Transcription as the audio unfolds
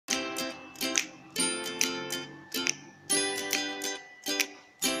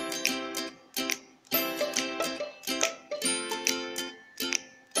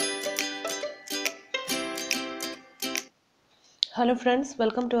Hello friends,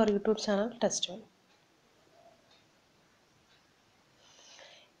 welcome to our YouTube channel TESTWIN.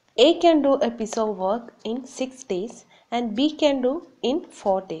 A can do a piece of work in 6 days and B can do in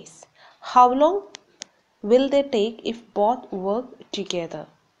 4 days. How long will they take if both work together?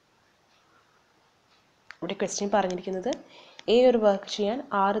 ഇവിടെ question പറഞ്ഞിരിക്കുന്നത് A ഒരു work ചെയ്യാൻ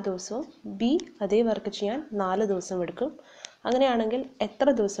 6 ദിവസവും B അതേ work ചെയ്യാൻ 4 ദിവസം എടുക്കും. അങ്ങനെയാണെങ്കിൽ എത്ര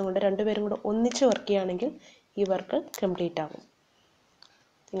ദിവസം കൊണ്ട് രണ്ടുപേരും കൂടെ ഒന്നിച്ച് വർക്ക് ചെയ്യുകയാണെങ്കിൽ ഈ വർക്ക് കംപ്ലീറ്റ് ആകും?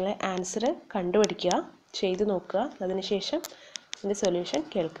 നിങ്ങളെ ആൻസർ കണ്ടുപിടിക്കുക, ചെയ്തു നോക്കുക, അതിനുശേഷം ഇതിൻ്റെ സൊല്യൂഷൻ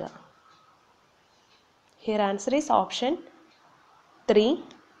കേൾക്കുക. Here answer is option 3,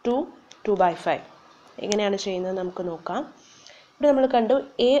 2, 2/5. എങ്ങനെയാണ് ചെയ്യുന്നത് നമുക്ക് നോക്കാം. ഇവിടെ നമ്മൾ കണ്ടു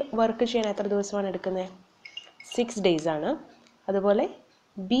എ വർക്ക് ചെയ്യാൻ എത്ര ദിവസമാണ് എടുക്കുന്നത്? 6 days ആണ്. അതുപോലെ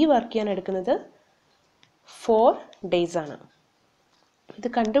ബി വർക്ക് ചെയ്യാൻ എടുക്കുന്നത് 4 days ആണ്. ഇത്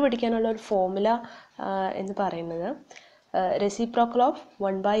കണ്ടുപിടിക്കാനുള്ള ഒരു ഫോർമുല എന്ന് പറയുന്നത് റെസിപ്രോക്കൽ ഓഫ്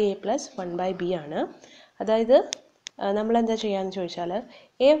 1/a + 1/b ആണ്. അതായത് നമ്മളെന്താ ചെയ്യുകയെന്ന് ചോദിച്ചാൽ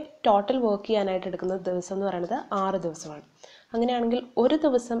എ ടോട്ടൽ വർക്ക് ചെയ്യാനായിട്ട് എടുക്കുന്ന ദിവസം എന്ന് പറയുന്നത് 6 ദിവസമാണ്. അങ്ങനെയാണെങ്കിൽ ഒരു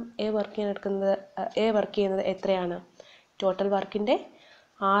ദിവസം എ വർക്ക് ചെയ്യുന്നത് എത്രയാണ്? ടോട്ടൽ വർക്കിൻ്റെ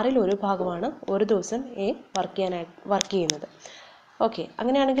 1/6 ഭാഗമാണ് ഒരു ദിവസം എ വർക്ക് ചെയ്യുന്നത്. ഓക്കെ,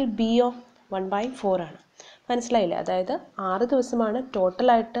 അങ്ങനെയാണെങ്കിൽ ബിയോ 1/4 ആണ്. മനസ്സിലായില്ലേ? അതായത് 6 ദിവസമാണ്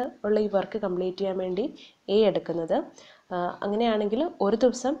ടോട്ടലായിട്ട് ഉള്ള ഈ വർക്ക് കംപ്ലീറ്റ് ചെയ്യാൻ വേണ്ടി എ എടുക്കുന്നത്. അങ്ങനെയാണെങ്കിൽ ഒരു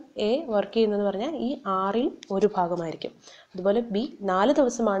ദിവസം എ വർക്ക് ചെയ്യുന്നതെന്ന് പറഞ്ഞാൽ ഈ 1/6 ഭാഗമായിരിക്കും. അതുപോലെ ബി 4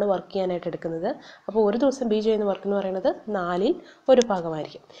 ദിവസമാണ് വർക്ക് ചെയ്യാനായിട്ട് എടുക്കുന്നത്. അപ്പോൾ ഒരു ദിവസം ബി ചെയ്യുന്ന വർക്ക് എന്ന് പറയുന്നത് 4/1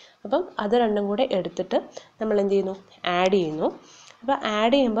 ഭാഗമായിരിക്കും. അപ്പം അത് രണ്ടും കൂടെ എടുത്തിട്ട് നമ്മൾ എന്ത് ചെയ്യുന്നു? ആഡ് ചെയ്യുന്നു. അപ്പോൾ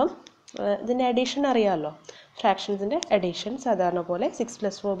ആഡ് ചെയ്യുമ്പം ഇതിൻ്റെ അഡീഷൻ അറിയാമല്ലോ, ഫ്രാക്ഷൻസിൻ്റെ അഡീഷൻ സാധാരണ പോലെ 6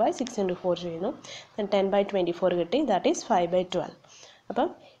 + 4/6 × 4 ചെയ്യുന്നു. 10/24 കിട്ടി, ദാറ്റ് ഈസ് 5/12. അപ്പം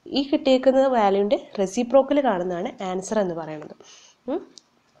ഈ കിട്ടിയേക്കുന്ന വാല്യൂൻ്റെ റെസിപ്രോക്കൽ കാണുന്നതാണ് ആൻസർ എന്ന് പറയുന്നത്.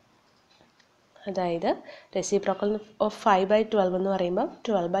 അതായത് റെസിപ്രോക്കൽ ഓഫ് 5/12 എന്ന് പറയുമ്പം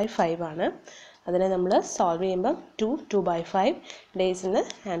 12/5 ആണ്. അതിനെ നമ്മൾ സോൾവ് ചെയ്യുമ്പം 2/5 ഡേയ്സ് എന്ന്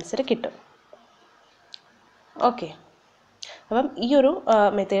ആൻസർ കിട്ടും. ഓക്കെ, അപ്പം ഈ ഒരു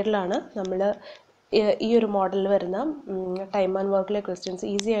മെത്തേഡിലാണ് നമ്മൾ ഈ ഒരു മോഡലിൽ വരുന്ന ടൈം ആൻഡ് വർക്കിലെ ക്വസ്റ്റ്യൻസ്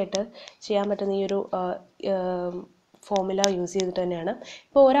ഈസി ആയിട്ട് ചെയ്യാൻ പറ്റുന്ന ഈ ഒരു ഫോർമുല യൂസ് ചെയ്തിട്ട് തന്നെയാണ്.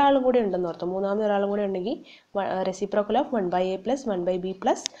 ഇപ്പോൾ ഒരാളും കൂടി ഉണ്ടെന്ന് ഓർത്തോ, മൂന്നാമത് ഒരാളും കൂടി ഉണ്ടെങ്കിൽ reciprocal of 1/a + 1/b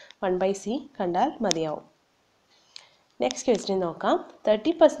 + 1/c കണ്ടാൽ മതിയാവും. നെക്സ്റ്റ് ക്വസ്റ്റ്യൻ നോക്കാം.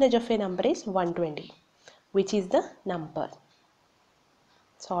 30% of A number is 120. Which is the number?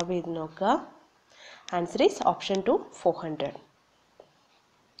 Solve ചെയ്ത് നോക്കുക. Answer is option 2, 400.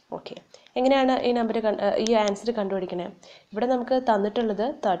 ഓക്കെ, എങ്ങനെയാണ് ഈ ആൻസർ കണ്ടുപിടിക്കണേ? ഇവിടെ നമുക്ക് തന്നിട്ടുള്ളത്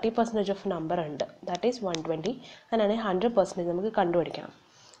 30% ഓഫ് നമ്പർ ഉണ്ട്, ദാറ്റ് ഈസ് 120. അങ്ങനെയാണ് 100% നമുക്ക് കണ്ടുപിടിക്കണം.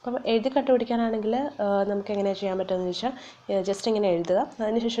 അപ്പം എഴുതി കണ്ടുപിടിക്കാനാണെങ്കിൽ നമുക്ക് എങ്ങനെയാണ് ചെയ്യാൻ പറ്റുമെന്ന് വെച്ചാൽ ജസ്റ്റ് ഇങ്ങനെ എഴുതുക,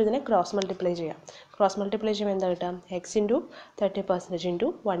 അതിനുശേഷം ഇതിനെ ക്രോസ് മൾട്ടിപ്ലൈ ചെയ്യാം. ക്രോസ് മൾട്ടിപ്ലൈ ചെയ്യുമ്പോൾ എന്താ കിട്ടുക? x × 30%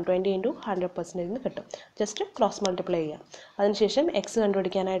 × 120 × 100% എന്ന് കിട്ടും. ജസ്റ്റ് ക്രോസ് മൾട്ടിപ്ലൈ ചെയ്യാം. അതിനുശേഷം x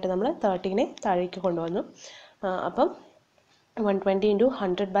കണ്ടുപിടിക്കാനായിട്ട് നമ്മൾ 30നെ താഴേക്ക് കൊണ്ടുവന്നു. അപ്പം 120 ×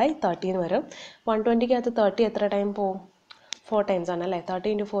 100/30 എന്ന് വരും. 120-കകത്ത് 30 എത്ര ടൈം പോവും? 4 times ആണ് അല്ലേ?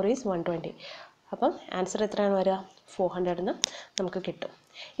 30 × 4 ഈസ് 120. അപ്പം ആൻസർ എത്രയാണ് വരിക? 400 എന്ന് നമുക്ക് കിട്ടും.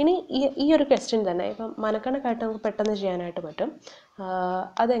 ഇനി ഈ ഒരു ക്വസ്റ്റ്യൻ തന്നെ ഇപ്പം മനക്കണക്കായിട്ട് നമുക്ക് പെട്ടെന്ന് ചെയ്യാനായിട്ട് പറ്റും.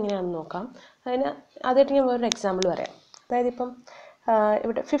 അതെങ്ങനെയാണെന്ന് നോക്കാം. അതിന് ആദ്യമായിട്ട് ഞാൻ വേറൊരു എക്സാമ്പിൾ പറയാം. അതായത് ഇപ്പം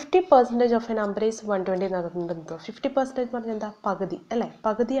ഇവിടെ 50% ഓഫ് എ നമ്പർ ഈസ് 120 നടക്കുന്നുണ്ടെന്നോ. 50% എന്ന് പറഞ്ഞാൽ എന്താ? പകുതി അല്ലേ?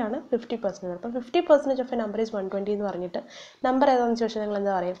 പകുതിയാണ് 50%. അപ്പം 50% ഓഫ് എ നമ്പർ ഈസ് 120 എന്ന് പറഞ്ഞിട്ട് നമ്പർ ഏതാണെന്ന് ചോദിച്ചാൽ നിങ്ങൾ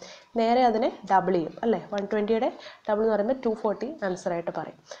എന്താ പറയും? നേരെ അതിനെ ഡബിൾ ചെയ്യും അല്ലേ? 120യുടെ ഡബിൾ എന്ന് പറയുമ്പോൾ 240 ആൻസറായിട്ട്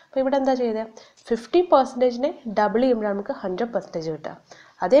പറയും. അപ്പോൾ ഇവിടെ എന്താ ചെയ്തത്? 50%നെ ഡബിൾ ചെയ്യുമ്പോൾ നമുക്ക് 100% കിട്ടുക.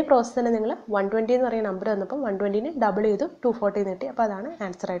 അതേ പ്രോസസ്സ് തന്നെ നിങ്ങൾ 120 എന്ന് പറയുന്ന നമ്പർ വന്നപ്പോൾ 120നെ ഡബിൾ ചെയ്തു 240 കിട്ടി. അപ്പോൾ അതാണ്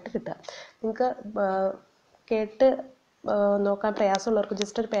ആൻസറായിട്ട് കിട്ടുക. നിങ്ങൾക്ക് കേട്ട് നോക്കാൻ പ്രയാസമുള്ളവർക്ക്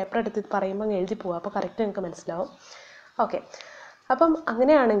ജസ്റ്റ് ഒരു പേപ്പർ എടുത്ത് പറയുമ്പോൾ അങ്ങ് എഴുതി പോവുക, അപ്പോൾ കറക്റ്റ് നിങ്ങൾക്ക് മനസ്സിലാവും. ഓക്കെ, അപ്പം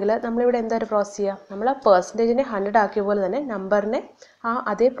അങ്ങനെയാണെങ്കിൽ നമ്മളിവിടെ എന്താ ഒരു പ്രോസസ്സ് ചെയ്യുക? നമ്മൾ ആ പെർസെൻറ്റേജിനെ 100 ആക്കിയ പോലെ തന്നെ നമ്പറിനെ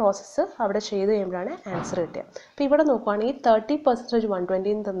അതേ പ്രോസസ്സ് അവിടെ ചെയ്ത് കഴിയുമ്പോഴാണ് ആൻസർ കിട്ടുക. അപ്പോൾ ഇവിടെ നോക്കുവാണെങ്കിൽ 30%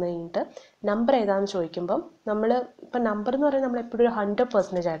 120 തന്നു കഴിഞ്ഞിട്ട് നമ്പർ ഏതാണെന്ന് ചോദിക്കുമ്പം നമ്മൾ ഇപ്പം നമ്പർ എന്ന് പറയുന്നത് നമ്മൾ എപ്പോഴും ഒരു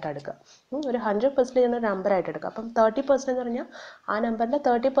 100% ആയിട്ട് എടുക്കുക. ഒരു 100% എന്ന നമ്പറായിട്ട് എടുക്കുക. അപ്പം 30% എന്ന് പറഞ്ഞാൽ ആ നമ്പറിൻ്റെ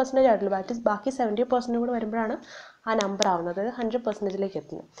 30% ആയിട്ടുള്ളൂ. ബാക്കി 70% കൂടെ വരുമ്പോഴാണ് ആ നമ്പർ ആവുന്നത്, അതായത് 100%ലേക്ക്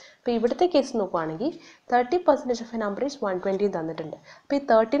എത്തുന്നത്. അപ്പോൾ ഇവിടുത്തെ കേസ് നോക്കുവാണെങ്കിൽ 30% ഓഫ് എ നമ്പർ ഈസ് 120 തന്നിട്ടുണ്ട്. അപ്പോൾ ഈ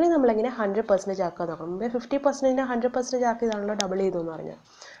 30നെ നമ്മളെങ്ങനെ 100% ആക്കാൻ നോക്കണം? മുമ്പേ 50%നെ 100% ആക്കിയതാണല്ലോ ഡബിൾ ചെയ്തു എന്ന് പറഞ്ഞാൽ.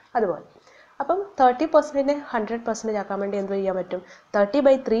 അതുപോലെ അപ്പം 30%നെ 100% ആക്കാൻ വേണ്ടി എന്ത് ചെയ്യാൻ പറ്റും?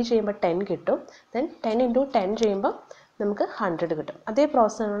 30/3 ചെയ്യുമ്പോൾ 10 കിട്ടും. ദെൻ 10 × 10 ചെയ്യുമ്പോൾ നമുക്ക് 100 കിട്ടും. അതേ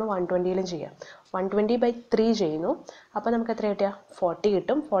പ്രോസസ്സ് നമ്മൾ 120ലും ചെയ്യാം. 120/3 ചെയ്യുന്നു. അപ്പോൾ നമുക്ക് എത്ര കിട്ടുക? 40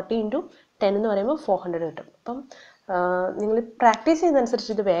 കിട്ടും. 40 × 10 എന്ന് പറയുമ്പോൾ 400 കിട്ടും. അപ്പം നിങ്ങൾ പ്രാക്ടീസ്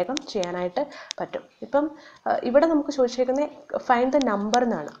ചെയ്യുന്നതനുസരിച്ച് ഇത് വേഗം ചെയ്യാനായിട്ട് പറ്റും. ഇപ്പം ഇവിടെ നമുക്ക് ചോദിച്ചേക്കുന്നത് ഫൈൻഡ് ദ നമ്പർ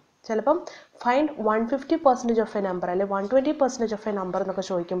എന്നാണ്. ചിലപ്പം ഫൈൻഡ് 150% ഓഫ് എ നമ്പർ അല്ലെങ്കിൽ 120% ഓഫ് എ നമ്പർ എന്നൊക്കെ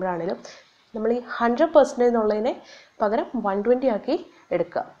ചോദിക്കുമ്പോഴാണെങ്കിലും നമ്മൾ ഈ 100% എന്നുള്ളതിനെ പകരം 120 ആക്കി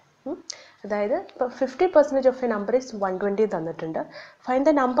എടുക്കുക. അതായത് ഇപ്പോൾ 50% ഓഫ് എ നമ്പർ ഈസ് 120 തന്നിട്ടുണ്ട്. ഫൈൻഡ്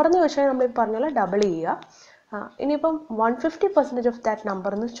ദ നമ്പർ എന്ന് ചോദിച്ചാൽ നമ്മൾ ഈ പറഞ്ഞ പോലെ ഡബിൾ ചെയ്യുക. ഇനിയിപ്പം 150% ഓഫ് ദാറ്റ്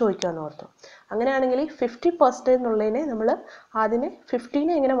നമ്പർ എന്ന് ചോദിക്കുകയെന്ന് ഓർത്തു. അങ്ങനെയാണെങ്കിൽ ഈ 50% എന്നുള്ളതിനെ നമ്മൾ ആദ്യമേ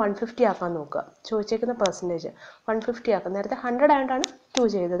 50നെ എങ്ങനെ 150 ആക്കാൻ നോക്കുക. ചോദിച്ചേക്കുന്ന പെർസെൻറ്റേജ് 150 ആക്കുക. നേരത്തെ 100 ആയതുകൊണ്ടാണ് 2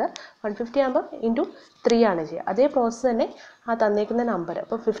 ചെയ്തത്. 150 ആകുമ്പോൾ × 3 ആണ് ചെയ്യുക. അതേ പ്രോസസ്സ് തന്നെ ആ തന്നേക്കുന്ന നമ്പർ.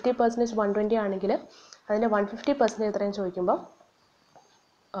 അപ്പോൾ 50% 120 ആണെങ്കിൽ അതിൻ്റെ 150% എത്രയും ചോദിക്കുമ്പോൾ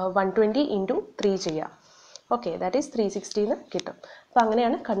 120 × 3 ചെയ്യുക. ഓക്കെ, ദാറ്റ് ഈസ് 360 എന്ന് കിട്ടും. അപ്പോൾ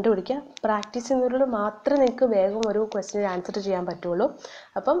അങ്ങനെയാണ് കണ്ടുപിടിക്കുക. പ്രാക്ടീസ് ചെയ്യുന്നതിലൂടെ മാത്രമേ നിങ്ങൾക്ക് വേഗം ഒരു ക്വസ്റ്റിന് ആൻസർ ചെയ്യാൻ പറ്റുള്ളൂ.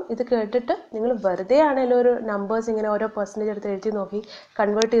 അപ്പം ഇത് കേട്ടിട്ട് നിങ്ങൾ വെറുതെ ആണെങ്കിലും ഒരു നമ്പേഴ്സ് ഇങ്ങനെ ഓരോ പെർസെൻറ്റേജ് എടുത്ത് എഴുതി നോക്കി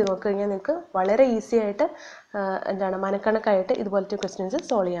കൺവേർട്ട് ചെയ്ത് നോക്കി കഴിഞ്ഞാൽ നിങ്ങൾക്ക് വളരെ ഈസി ആയിട്ട് മനക്കണക്കായിട്ട് ഇതുപോലത്തെ ക്വസ്റ്റ്യൻസ്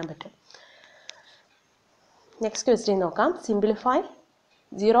സോൾവ് ചെയ്യാൻ പറ്റും. നെക്സ്റ്റ് ക്വസ്റ്റ്യൻ നോക്കാം. Simplify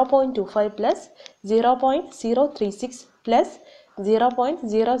 0.25 plus 0.036 plus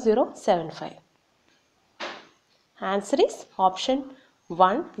 0.0075. Answer is option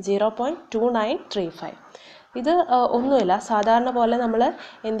 1 0.2935. ഇത് ഒന്നുമില്ല, സാധാരണ പോലെ നമ്മൾ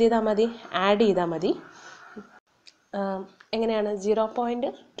എന്ത് ചെയ്താൽ മതി? ആഡ് ചെയ്താൽ മതി. എങ്ങനെയാണ്?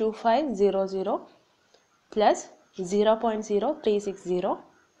 0.2500 പ്ലസ് 0.0360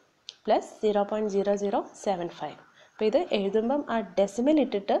 പ്ലസ് 0.0075. അപ്പോൾ ഇത് എഴുതുമ്പം ആ ഡെസിമൽ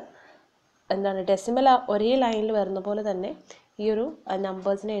ഇട്ടിട്ട് ഡെസിമൽ ഒരേ ലൈനിൽ വരുന്ന പോലെ തന്നെ ഈ ഒരു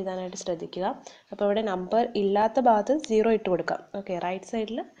നമ്പേഴ്സിനെ എഴുതാനായിട്ട് ശ്രദ്ധിക്കുക. അപ്പോൾ ഇവിടെ നമ്പർ ഇല്ലാത്ത ഭാഗത്ത് 0 ഇട്ട് കൊടുക്കാം. ഓക്കെ, റൈറ്റ്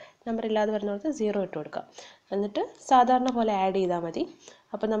സൈഡിൽ നമ്പർ ഇല്ലാതെ വരുന്നിടത്ത് 0 ഇട്ട് കൊടുക്കാം. എന്നിട്ട് സാധാരണ പോലെ ആഡ് ചെയ്താൽ മതി.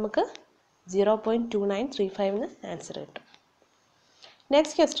 അപ്പോൾ നമുക്ക് 0.2935 ആൻസർ കിട്ടും.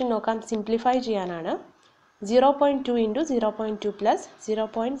 നെക്സ്റ്റ് ക്വസ്റ്റ്യൻ നോക്കാം. സിംപ്ലിഫൈ ചെയ്യാനാണ്. 0.2 × 0.2 plus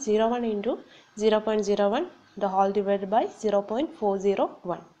 0.01 × 0.01 the whole divide by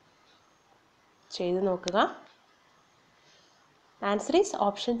 0.401. ചെയ്ത് നോക്കുക. Answer is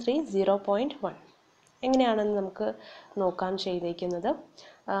option 3 0.1. എങ്ങനെയാണെന്ന് നമുക്ക് നോക്കാം ചെയ്തേക്കുന്നത്.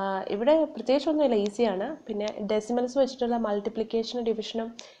 ഇവിടെ പ്രത്യേകിച്ചൊന്നുമില്ല, ഈസിയാണ്. പിന്നെ ഡെസിമൽസ് വെച്ചിട്ടുള്ള മൾട്ടിപ്ലിക്കേഷനും ഡിവിഷനും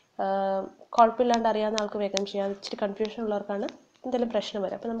കുഴപ്പമില്ലാണ്ട് അറിയാവുന്ന ആൾക്ക് വേഗം ചെയ്യാം. ഇച്ചിരി കൺഫ്യൂഷൻ ഉള്ളവർക്കാണ് എന്തെങ്കിലും പ്രശ്നം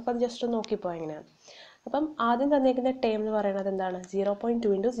വരും. അപ്പോൾ നമുക്കത് ജസ്റ്റ് ഒന്ന് നോക്കിപ്പോയി എങ്ങനെയാണ്. അപ്പം ആദ്യം തന്നേക്കുന്ന ടേം എന്ന് പറയുന്നത് എന്താണ്? 0.2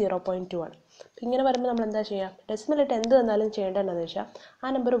 × 0.2 ആണ്. ഇങ്ങനെ വരുമ്പോൾ നമ്മൾ എന്താ ചെയ്യുക? ഡെസിമലിട്ട് എന്ത് തന്നാലും ചെയ്യേണ്ടതെന്ന് വെച്ചാൽ ആ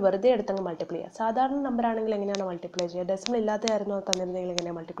നമ്പർ വെറുതെ എടുത്തങ്ങ് മൾട്ടിപ്ലൈ ചെയ്യുക. സാധാരണ നമ്പർ ആണെങ്കിൽ എങ്ങനെയാണ് മൾട്ടിപ്ലൈ ചെയ്യുക? ഡെസിമൽ ഇല്ലാത്തതായിരുന്നു തന്നിരുന്നെങ്കിൽ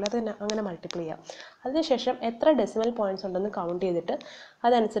എങ്ങനെയാണ് മൾട്ടിപ്ലൈ? അത് അങ്ങനെ മൾട്ടിപ്ലൈ ചെയ്യാം. അതിനുശേഷം എത്ര ഡെസിമൽ പോയിൻറ്റ്സ് ഉണ്ടെന്ന് കൗണ്ട് ചെയ്തിട്ട്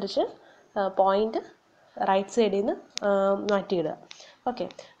അതനുസരിച്ച് പോയിൻറ്റ് റൈറ്റ് സൈഡിൽ നിന്ന് മാറ്റിയിടുക. ഓക്കെ,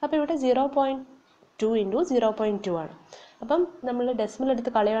 അപ്പോൾ ഇവിടെ 0.2 × 0.2 ആണ്. അപ്പം നമ്മൾ ഡെസിമൽ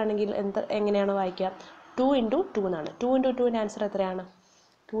എടുത്ത് കളയുകയാണെങ്കിൽ എങ്ങനെയാണ് വായിക്കുക? 2 × 2 എന്നാണ്. 2 × 2ൻ്റെ ആൻസർ എത്രയാണ്?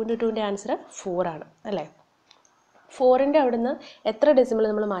 2 × 2ൻ്റെ ആൻസർ 4 ആണ് അല്ലേ? 4ൻ്റെ അവിടുന്ന് എത്ര ഡെസിമൽ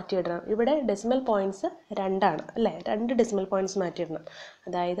നമ്മൾ മാറ്റിയിടണം? ഇവിടെ ഡെസിമൽ പോയിൻറ്റ്സ് 2 ആണ് അല്ലേ? 2 ഡെസിമൽ പോയിൻറ്റ്സ് മാറ്റിയിടണം.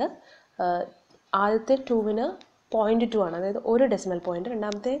 അതായത് ആദ്യത്തെ 2ന് 0.2 ആണ്, അതായത് ഒരു ഡെസിമൽ പോയിൻറ്റ്.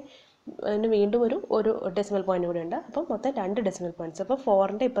 രണ്ടാമത്തെ വീണ്ടും ഒരു ഡെസിമൽ പോയിൻ്റ് കൂടെ ഉണ്ട്. അപ്പോൾ മൊത്തം 2 ഡെസിമൽ പോയിൻറ്റ്സ്. അപ്പോൾ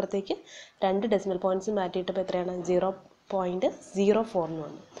 4ൻ്റെ ഇപ്പുറത്തേക്ക് 2 ഡെസിമൽ പോയിൻറ്റ്സ് മാറ്റിയിട്ടപ്പോൾ എത്രയാണ്? 0.04 എന്ന്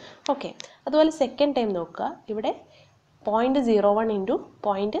വന്നു. ഓക്കെ, അതുപോലെ സെക്കൻഡ് ടൈം നോക്കുക. ഇവിടെ 0.01 ×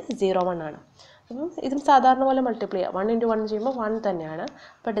 0.01 ആണ്. അപ്പം ഇതും സാധാരണ പോലെ മൾട്ടിപ്ലൈ ചെയ്യുക. 1 × 1 ചെയ്യുമ്പോൾ 1 തന്നെയാണ്.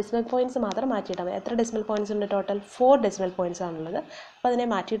 അപ്പോൾ ഡെസിമൽ പോയിൻറ്റ്സ് മാത്രം മാറ്റിയിട്ടാൽ മതി. എത്ര ഡെസിമൽ പോയിൻറ്റ്സ് ഉണ്ട് ടോട്ടൽ? 4 ഡെസിമൽ പോയിൻറ്റ്സ് ആണുള്ളത്. അപ്പോൾ അതിനെ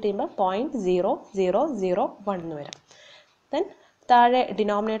മാറ്റിയിട്ട് ചെയ്യുമ്പോൾ 0.0001 എന്ന് വരും. ദെൻ താഴെ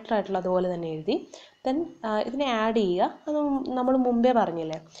ഡിനോമിനേറ്റർ ആയിട്ടുള്ള അതുപോലെ തന്നെ എഴുതി. ദെൻ ഇതിനെ ആഡ് ചെയ്യുക. അത് നമ്മൾ മുമ്പേ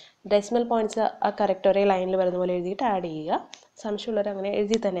പറഞ്ഞില്ലേ, ഡെസിമൽ പോയിൻറ്റ്സ് ആ കറക്റ്റ് ഒരേ ലൈനിൽ വരുന്ന പോലെ എഴുതിയിട്ട് ആഡ് ചെയ്യുക. സംശയമുള്ളവർ അങ്ങനെ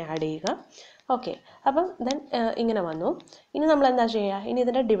എഴുതി തന്നെ ആഡ് ചെയ്യുക. ഓക്കെ, അപ്പം ദെൻ ഇങ്ങനെ വന്നു. ഇനി നമ്മൾ എന്താ ചെയ്യുക? ഇനി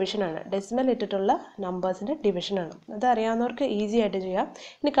ഇതിൻ്റെ ഡിവിഷനാണ്, ഡെസിമൽ ഇട്ടിട്ടുള്ള നമ്പേഴ്സിൻ്റെ ഡിവിഷനാണ്. അത് അറിയാവുന്നവർക്ക് ഈസി ആയിട്ട് ചെയ്യാം.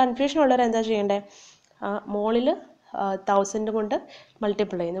 ഇനി കൺഫ്യൂഷൻ ഉള്ളവർ എന്താ ചെയ്യേണ്ടത്? മോളിൽ 1000 കൊണ്ട്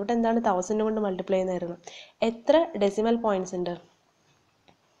മൾട്ടിപ്ലൈ ചെയ്യുന്നു. ഇവിടെ എന്താണ് 1000 കൊണ്ട് മൾട്ടിപ്ലൈ ചെയ്യുന്നതായിരുന്നു? എത്ര ഡെസിമൽ പോയിൻറ്റ്സ് ഉണ്ട്?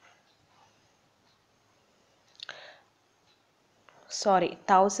 സോറി,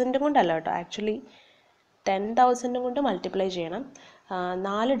 1000 കൊണ്ടല്ല കേട്ടോ, ആക്ച്വലി 10,000 കൊണ്ട് മൾട്ടിപ്ലൈ ചെയ്യണം.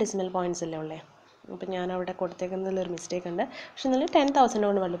 4 ഡെസിമൽ പോയിൻറ്റ്സ് അല്ലേ ഉള്ളേ. അപ്പം ഞാൻ അവിടെ കൊടുത്തേക്കുന്നതിലൊരു മിസ്റ്റേക്ക് ഉണ്ട്. പക്ഷെ നിങ്ങൾ 10,000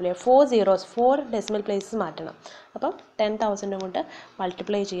 കൊണ്ട് മൾട്ടിപ്ലൈ ചെയ്യുക. 4 zeros 4 ഡെസിമൽ പ്ലേസസ് മാറ്റണം. അപ്പം 10,000 കൊണ്ട്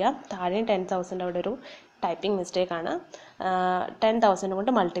മൾട്ടിപ്ലൈ ചെയ്യാം. താഴെയും 10,000 അവിടെ ഒരു ടൈപ്പിംഗ് മിസ്റ്റേക്കാണ്. 10,000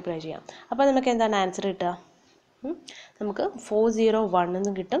 കൊണ്ട് മൾട്ടിപ്ലൈ ചെയ്യാം. അപ്പോൾ നമുക്ക് എന്താണ് ആൻസർ കിട്ടുക? നമുക്ക് 401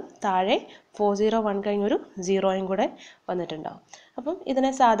 എന്ന് കിട്ടും. താഴെ 401 കഴിഞ്ഞൊരു സീറോയും കൂടെ വന്നിട്ടുണ്ടാവും. അപ്പം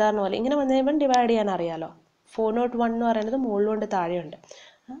ഇതിനെ സാധാരണ പോലെ ഇങ്ങനെ വന്നു കഴിയുമ്പോൾ ഡിവൈഡ് ചെയ്യാൻ അറിയാമല്ലോ. 401 എന്ന് പറയുന്നത് മുകളിലുണ്ട് താഴെയുണ്ട്.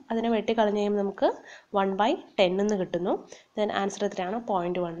 അതിനെ വെട്ടിക്കളഞ്ഞ് കഴിയുമ്പോൾ നമുക്ക് 1/10 എന്ന് കിട്ടുന്നു. ദെൻ ആൻസർ എത്രയാണ്?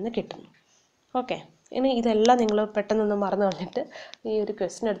 0.1 എന്ന് കിട്ടുന്നു. ഓക്കെ, ഇനി ഇതെല്ലാം നിങ്ങൾ പെട്ടെന്നൊന്നും മറന്നു കളഞ്ഞിട്ട് ഈ ഒരു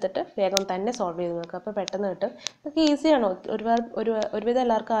ക്വസ്റ്റ്യൻ എടുത്തിട്ട് വേഗം തന്നെ സോൾവ് ചെയ്ത് നോക്കുക. അപ്പോൾ പെട്ടെന്ന് കിട്ടും. ഇതൊക്കെ ഈസിയാണോ? ഒരുവിധം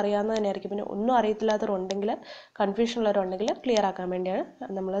എല്ലാവർക്കും അറിയാവുന്നത് തന്നെയായിരിക്കും. പിന്നെ ഒന്നും അറിയത്തില്ലാത്തവരുണ്ടെങ്കിൽ, കൺഫ്യൂഷൻ ഉള്ളവരുണ്ടെങ്കിൽ ക്ലിയർ ആക്കാൻ വേണ്ടിയാണ്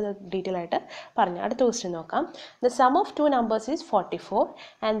നമ്മൾ ഡീറ്റെയിൽ ആയിട്ട് പറഞ്ഞത്. അടുത്ത ക്വസ്റ്റ്യൻ നോക്കാം. The sum of two numbers is 44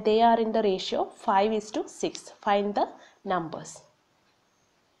 and they are in the ratio 5:6. Find the numbers.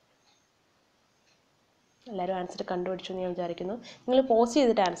 എല്ലാവരും ആൻസർ കണ്ടുപിടിച്ചു എന്ന് ഞാൻ വിചാരിക്കുന്നു. നിങ്ങൾ പോസ്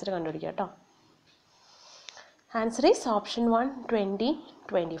ചെയ്തിട്ട് ആൻസർ കണ്ടുപിടിക്കുക കേട്ടോ. Answer is option 1, 20,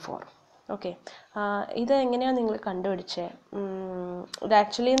 24. ഓക്കെ, ഇത് എങ്ങനെയാണ് നിങ്ങൾ കണ്ടുപിടിച്ചത്? ഇത്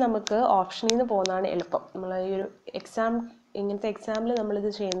ആക്ച്വലി നമുക്ക് ഓപ്ഷനിൽ നിന്ന് പോകുന്നതാണ് എളുപ്പം. നമ്മൾ ഈ ഒരു ഇങ്ങനത്തെ എക്സാമിൽ നമ്മളിത്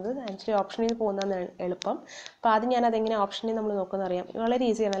ചെയ്യുന്നത് ആക്ച്വലി ഓപ്ഷനിൽ നിന്ന് പോകുന്നതാണ് എളുപ്പം. അപ്പോൾ ആദ്യം ഞാൻ അതെങ്ങനെ ഓപ്ഷനിൽ നമ്മൾ നോക്കുന്നത് അറിയാം. വളരെ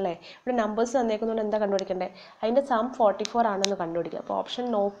ഈസിയാണ് അല്ലേ? ഇവിടെ നമ്പേഴ്സ് തന്നേക്കുന്നതുകൊണ്ട് എന്താ കണ്ടുപിടിക്കേണ്ടത്? അതിൻ്റെ സം 44 ആണെന്ന് കണ്ടുപിടിക്കുക. അപ്പോൾ ഓപ്ഷൻ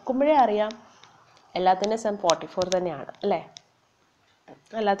നോക്കുമ്പോഴേ അറിയാം എല്ലാത്തിൻ്റെ സം 44 തന്നെയാണ് അല്ലേ?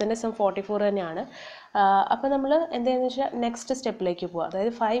 എല്ലാത്തിൻ്റെ സം 44 തന്നെയാണ്. അപ്പോൾ നമ്മൾ എന്താണെന്ന് വെച്ചാൽ നെക്സ്റ്റ് സ്റ്റെപ്പിലേക്ക് പോവുക.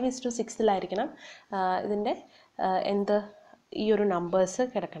 അതായത് 5:6 ഇതിൻ്റെ ഈ ഒരു നമ്പേഴ്സ്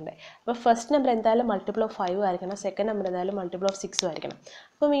കിടക്കണ്ടേ. അപ്പോൾ ഫസ്റ്റ് നമ്പർ എന്തായാലും മൾട്ടിപ്പിൾ ഓഫ് 5 ആയിരിക്കണം. സെക്കൻഡ് നമ്പർ എന്തായാലും മൾട്ടിപ്പിൾ ഓഫ് 6 ആയിരിക്കണം.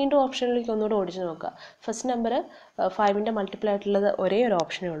 അപ്പോൾ വീണ്ടും ഓപ്ഷനിലേക്ക് ഒന്നുകൂടെ ഓടിച്ച് നോക്കുക. ഫസ്റ്റ് നമ്പർ 5ൻ്റെ മൾട്ടിപ്പിൾ ആയിട്ടുള്ളത് ഒരേ ഒരു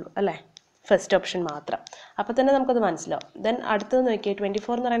ഓപ്ഷനേ ഉള്ളൂ അല്ലേ? ഫസ്റ്റ് ഓപ്ഷൻ മാത്രം. അപ്പോൾ തന്നെ നമുക്കത് മനസ്സിലാവും. ദെൻ അടുത്തത് നോക്കിയാൽ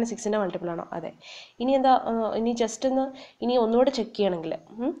 24 എന്ന് പറയുന്നത് 6ൻ്റെ മൾട്ടിപ്പിൾ ആണോ? അതെ. ഇനി ഇനി ജസ്റ്റ് ഒന്നുകൂടെ ചെക്ക്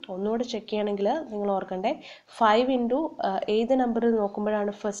ചെയ്യണമെങ്കിൽ നിങ്ങൾ ഓർക്കണ്ടേ 5 ഇൻറ്റു ഏത് നമ്പർ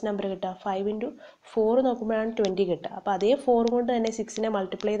നോക്കുമ്പോഴാണ് ഫസ്റ്റ് നമ്പർ കിട്ടുക? 5 ഇൻറ്റു 4 നോക്കുമ്പോഴാണ് 20 കിട്ടുക. അപ്പോൾ അതേ 4 കൊണ്ട് തന്നെ 6നെ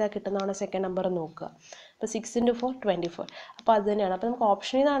മൾട്ടിപ്ലൈ ചെയ്താൽ കിട്ടുന്നതാണ് സെക്കൻഡ് നമ്പർ നോക്കുക. അപ്പോൾ 6 ഇൻറ്റു 4 24. അപ്പോൾ അത് തന്നെയാണ്. അപ്പോൾ നമുക്ക്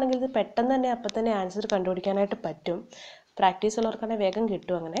ഓപ്ഷനിൽ നിന്നാണെങ്കിൽ ഇത് പെട്ടെന്ന് തന്നെ അപ്പം തന്നെ ആൻസർ കണ്ടുപിടിക്കാനായിട്ട് പറ്റും. പ്രാക്ടീസ് ഉള്ളവർക്കാണെങ്കിൽ വേഗം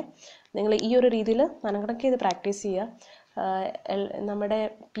കിട്ടും. അങ്ങനെ നിങ്ങൾ ഈ ഒരു രീതിയിൽ മനക്കണക്ക് ചെയ്ത് പ്രാക്ടീസ് ചെയ്യുക. നമ്മുടെ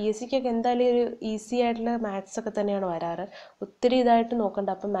PSCക്കൊക്കെ എന്തായാലും ഒരു ഈസി ആയിട്ടുള്ള മാത്സ് ഒക്കെ തന്നെയാണ് വരാറ്. ഒത്തിരി ഇതായിട്ട് നോക്കണ്ട.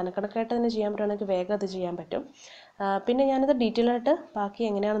 അപ്പം മനക്കണക്കായിട്ട് തന്നെ ചെയ്യാൻ പറ്റുകയാണെങ്കിൽ വേഗം അത് ചെയ്യാൻ പറ്റും. പിന്നെ ഞാനത് ഡീറ്റെയിൽ ആയിട്ട് ബാക്കി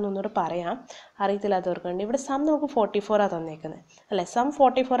എങ്ങനെയാണെന്ന് ഒന്നുകൂടെ പറയാം, അറിയത്തില്ലാത്തവർക്ക് വേണ്ടി. ഇവിടെ സം നമുക്ക് 44 തന്നേക്കുന്നത് അല്ലേ? സം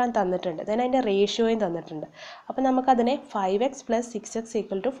 44 തന്നിട്ടുണ്ട്. ദെൻ അതിൻ്റെ റേഷ്യോയും തന്നിട്ടുണ്ട്. അപ്പോൾ നമുക്കതിനെ 5x + 6x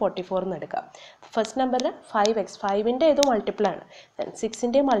 = 44 എന്ന് എടുക്കാം. ഫസ്റ്റ് നമ്പറിൽ 5x 5ൻ്റെ ഏതോ മൾട്ടിപ്പിളാണ്,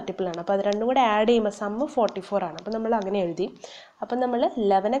 6ൻ്റെയും മൾട്ടിപ്പിളാണ്. അപ്പോൾ അത് രണ്ടും കൂടെ ആഡ് ചെയ്യുമ്പോൾ സം 44 ആണ്. അപ്പോൾ നമ്മൾ അങ്ങനെ എഴുതി. അപ്പം നമ്മൾ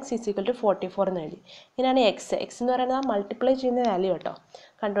 11x = 44 എന്ന് എഴുതി. ഇങ്ങനെയാണ് എക്സ് എന്ന് പറയുന്നത് ആ മൾട്ടിപ്ലൈ ചെയ്യുന്ന വാല്യൂ കേട്ടോ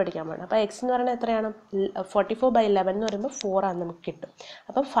കണ്ടുപിടിക്കാൻ വേണം. അപ്പോൾ എക്സ് എന്ന് പറയുന്നത് എത്രയാണ്? 44/11 എന്ന് പറയുമ്പോൾ 4 ആണ് നമുക്ക് കിട്ടും.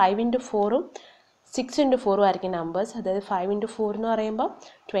 അപ്പം 5 × 4ഉം 6 × 4ഉം ആയിരിക്കും നമ്പേഴ്സ്. അതായത് 5 × 4 എന്ന് പറയുമ്പോൾ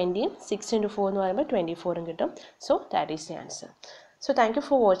 20ഉം 6 × 4 എന്ന് പറയുമ്പോൾ 24ഉം കിട്ടും. So that is the answer. So thank you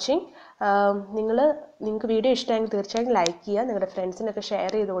for watching. നിങ്ങൾക്ക് വീഡിയോ ഇഷ്ടമായെങ്കിൽ തീർച്ചയായും ലൈക്ക് ചെയ്യുക, നിങ്ങളുടെ ഫ്രണ്ട്സിനൊക്കെ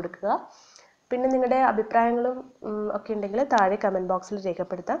ഷെയർ ചെയ്ത് കൊടുക്കുക. പിന്നെ നിങ്ങളുടെ അഭിപ്രായങ്ങളും ഒക്കെ ഉണ്ടെങ്കിൽ താഴെ കമൻറ്റ് ബോക്സിൽ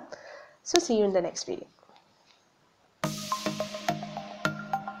രേഖപ്പെടുത്താം. So see you in the next video.